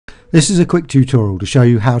This is a quick tutorial to show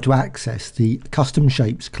you how to access the custom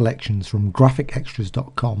shapes collections from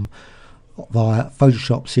graphicextras.com via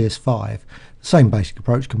Photoshop CS5. The same basic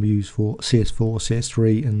approach can be used for CS4,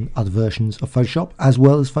 CS3 and other versions of Photoshop, as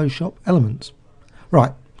well as Photoshop Elements.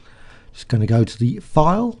 Right, just going to go to the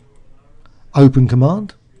File, Open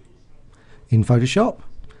command in Photoshop,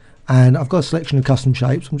 and I've got a selection of custom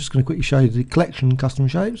shapes. I'm just going to quickly show you the collection of custom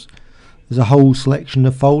shapes. There's a whole selection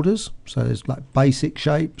of folders, so there's like basic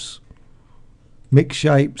shapes, mixed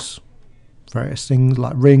shapes, various things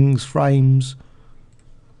like rings, frames,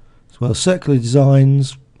 as well as circular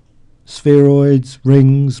designs, spheroids,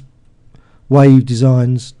 rings, wave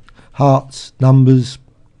designs, hearts, numbers,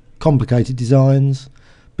 complicated designs,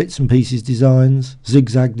 bits and pieces designs,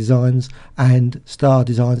 zigzag designs and star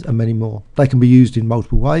designs, and many more. They can be used in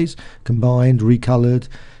multiple ways: combined, recoloured,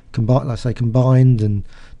 combined and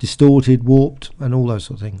distorted, warped, and all those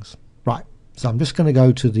sort of things. Right, so I'm just going to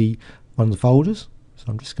go to the one of the folders. So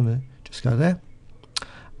I'm just going to go there,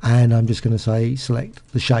 and I'm just going to say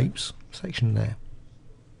select the shapes section there.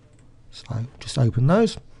 So just open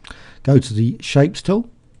those, go to the shapes tool,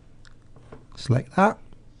 select that.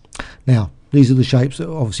 Now these are the shapes that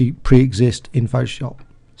obviously pre-exist in Photoshop,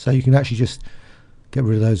 so you can actually just get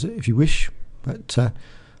rid of those if you wish, but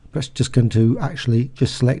just going to actually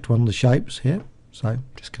just select one of the shapes here. So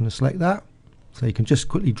just going to select that, so you can just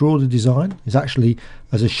quickly draw the design. It's actually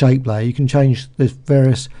as a shape layer. You can change, there's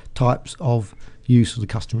various types of use of the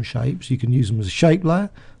custom shapes. You can use them as a shape layer,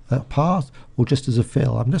 a path, or just as a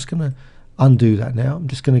fill. I'm just going to undo that now. I'm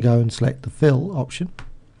just going to go and select the fill option,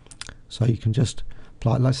 so you can just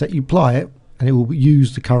apply it. Like say you apply it and it will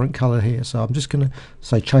use the current color here. So I'm just going to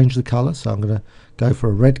say change the color, so I'm going to go for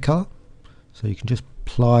a red color. So you can just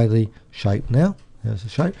apply the shape now. There's the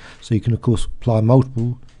shape. So you can of course apply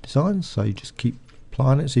multiple designs, so you just keep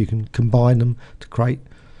applying it, so you can combine them to create,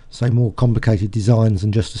 say, more complicated designs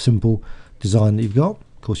than just a simple design that you've got.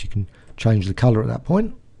 Of course you can change the color at that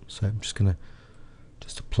point, so I'm just going to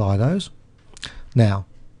just apply those. Now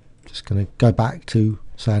just going to go back to,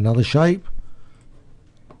 say, another shape.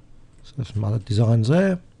 So there's some other designs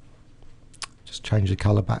there. Just change the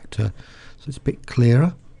color back to, so it's a bit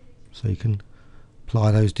clearer, so you can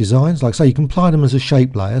apply those designs. Like I say, you can apply them as a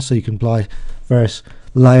shape layer, so you can apply various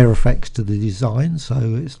layer effects to the design, so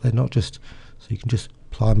they're not just, so you can just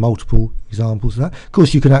apply multiple examples of that. Of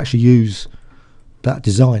course you can actually use that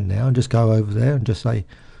design now and just go over there and just say,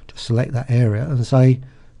 just select that area and say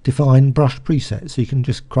define brush preset, so you can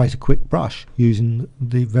just create a quick brush using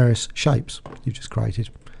the various shapes you've just created.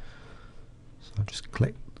 So I'll just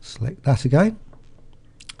select that again.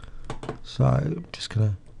 So I'm just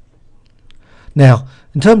gonna, now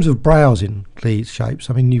in terms of browsing these shapes,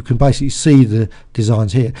 I mean, you can basically see the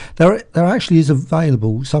designs here. There actually is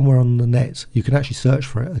available somewhere on the net, you can actually search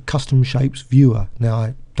for it, a custom shapes viewer. Now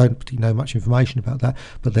I don't particularly know much information about that,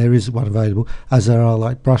 but there is one available, as there are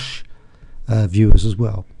like brush viewers as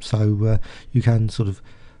well, so you can sort of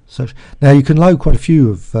search. Now you can load quite a few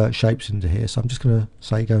of shapes into here, so I'm just going to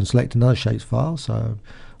say go and select another shapes file, so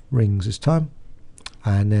rings this time,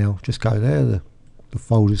 and now just go there. The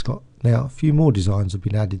folder's got now a few more designs have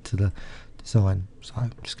been added to the design, so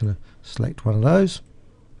I'm just going to select one of those.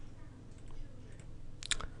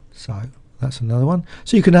 So that's another one,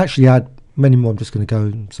 so you can actually add many more. I'm just going to go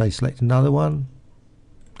and say select another one,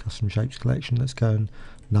 custom shapes collection. Let's go and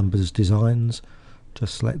numbers designs,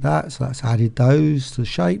 just select that, so that's added those to the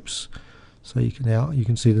shapes, so you can now you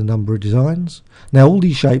can see the number of designs. Now all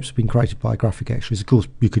these shapes have been created by Graphic Extras. Of course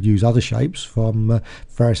you could use other shapes from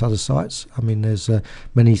various other sites. I mean, there's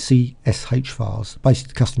many CSH files.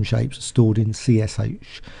 Basically custom shapes are stored in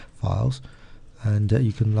CSH files, and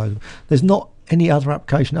you can load them. There's not any other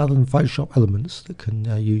application other than Photoshop Elements that can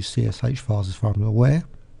use CSH files as far as I'm aware.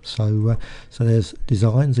 So so there's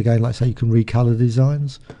designs again, like say you can recolor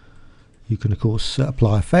designs. You can of course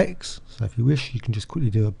apply effects, so if you wish you can just quickly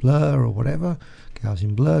do a blur or whatever,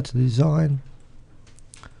 Gaussian blur to the design.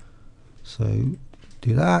 So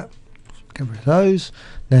do that, get rid of those.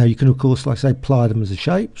 Now you can of course, like I say, apply them as a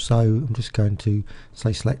shape, so I'm just going to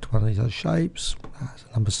say select one of these other shapes. That's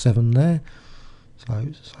number 7 there,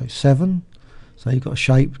 so 7. So you've got a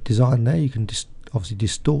shape design there. You can obviously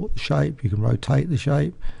distort the shape, you can rotate the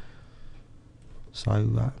shape. So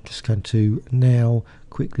I'm just going to now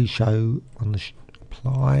quickly show on the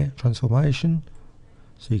apply transformation,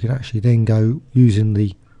 so you can actually then go using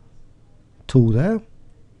the tool there,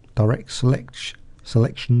 direct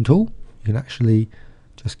selection tool. You can actually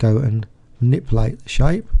just go and manipulate the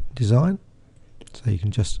shape design, so you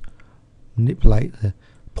can just manipulate the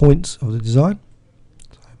points of the design.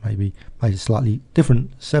 So maybe make a slightly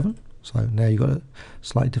different 7, So now you've got a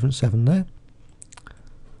slightly different 7 there.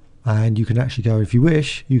 And you can actually go, if you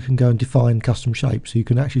wish, you can go and define custom shapes. So you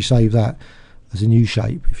can actually save that as a new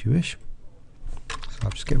shape if you wish. So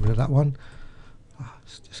I'll just get rid of that one.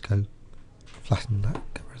 Let's just go flatten that,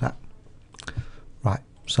 get rid of that. Right,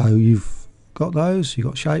 so you've got those, you've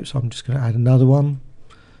got shapes. I'm just going to add another one.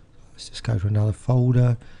 Let's just go to another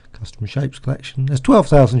folder, custom shapes collection. There's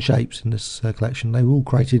 12,000 shapes in this collection. They were all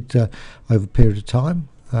created over a period of time.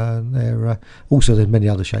 Also there's many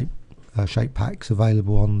other shape packs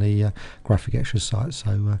available on the Graphic Extras site,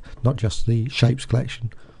 so not just the shapes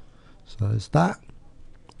collection. So there's that.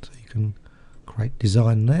 So you can create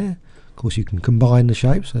design there. Of course you can combine the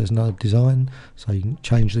shapes, so there's another design, so you can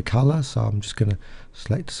change the colour. So I'm just going to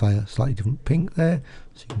select, say, a slightly different pink there,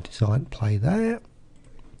 so you can design, play there.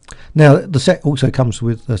 Now the set also comes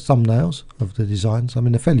with thumbnails of the designs. I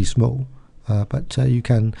mean, they're fairly small, but you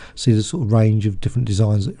can see the sort of range of different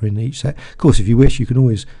designs that are in each set. Of course, if you wish, you can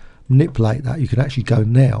always manipulate that. You can actually go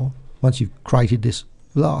now, once you've created this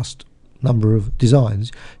last number of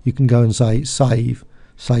designs, you can go and say save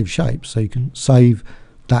shapes. So you can save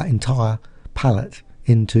that entire palette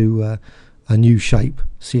into a new shape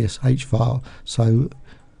CSH file, so you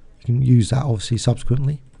can use that obviously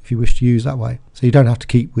subsequently if you wish to use that way. So you don't have to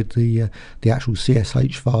keep with the actual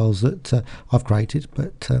CSH files that I've created,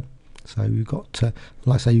 but so you've got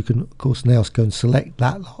like I say, you can of course now go and select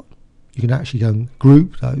that lot. You can actually go and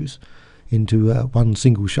group those into one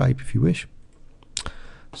single shape if you wish.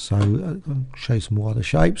 So I'll show you some more other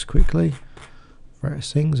shapes quickly.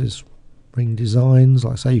 Various things is bring designs,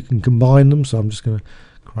 like I say, you can combine them, so I'm just going to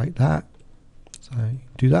create that. So you can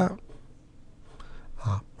do that.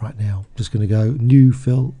 Right now I'm just going to go new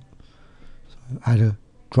fill, so add a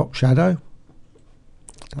drop shadow,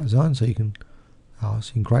 that design, so you can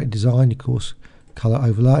create a design. Of course, color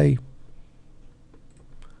overlay, go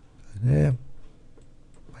there,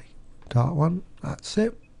 dark one, that's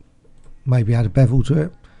it. Maybe add a bevel to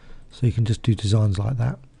it, so you can just do designs like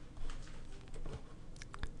that.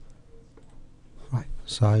 Right,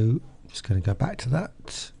 so I'm just going to go back to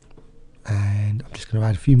that, and I'm just going to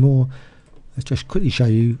add a few more. Let's just quickly show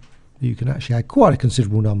you that you can actually add quite a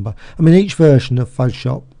considerable number. I mean, each version of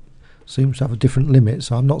Photoshop seems to have a different limit,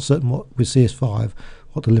 so I'm not certain what with CS5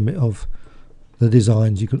 what the limit of the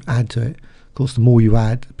designs you can add to it. Of course, the more you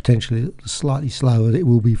add, potentially the slightly slower it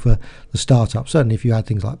will be for the startup. Certainly if you add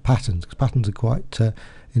things like patterns, because patterns are quite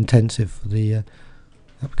intensive for the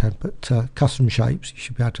application. But custom shapes, you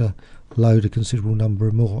should be able to load a considerable number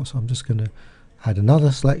or more. So I'm just going to add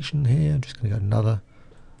another selection here. I'm just going to go to another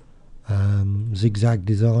zigzag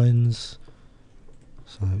designs.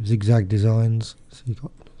 So zigzag designs. So you've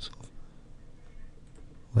got sort of,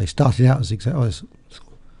 well, they started out as zigzag. Oh, sort of,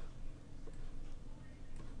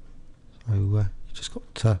 so you just got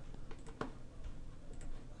sort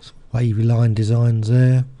of wavy line designs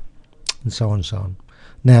there, and so on and so on.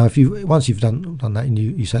 Now, if you once you've done that, and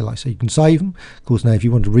you say, like, so you can save them. Of course, now if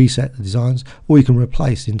you want to reset the designs, or you can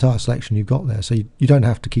replace the entire selection you've got there, so you don't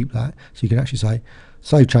have to keep that. So you can actually say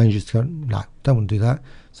save changes to go, no, don't want to do that.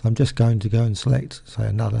 So I'm just going to go and select, say,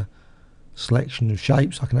 another selection of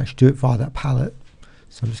shapes. I can actually do it via that palette.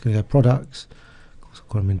 So I'm just going to go products. Of course, I've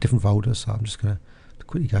got them in different folders, so I'm just going to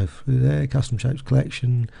quickly go through there, custom shapes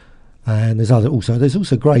collection, and there's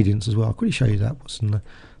also gradients as well. I'll quickly show you that. What's in the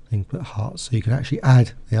thing, put hearts, so you can actually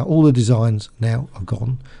add. All the designs now are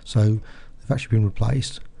gone, so they've actually been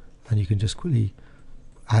replaced, and you can just quickly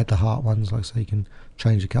add the heart ones. Like I say, you can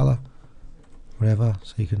change the color, whatever.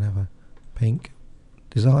 So you can have a pink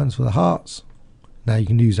designs for the hearts. Now you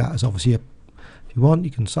can use that as obviously if you want,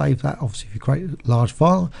 you can save that. Obviously, if you create a large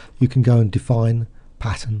file, you can go and define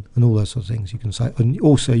pattern and all those sort of things. You can say, and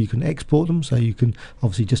also you can export them, so you can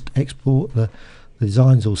obviously just export the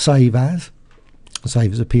designs or save as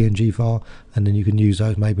a PNG file, and then you can use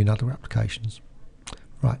those maybe in other applications.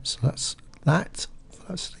 Right, so that's that.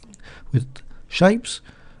 That's the thing with shapes.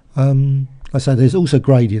 Like I say, there's also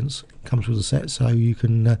gradients, comes with a set, so you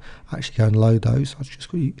can actually go and load those. I'll just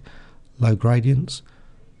quickly load gradients.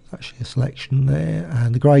 Actually a selection there,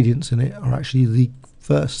 and the gradients in it are actually the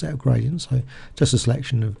first set of gradients, so just a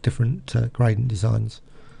selection of different gradient designs.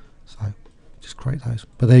 So just create those,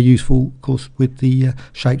 but they're useful of course with the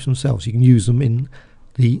shapes themselves. You can use them in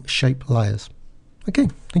the shape layers. Okay,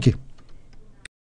 thank you.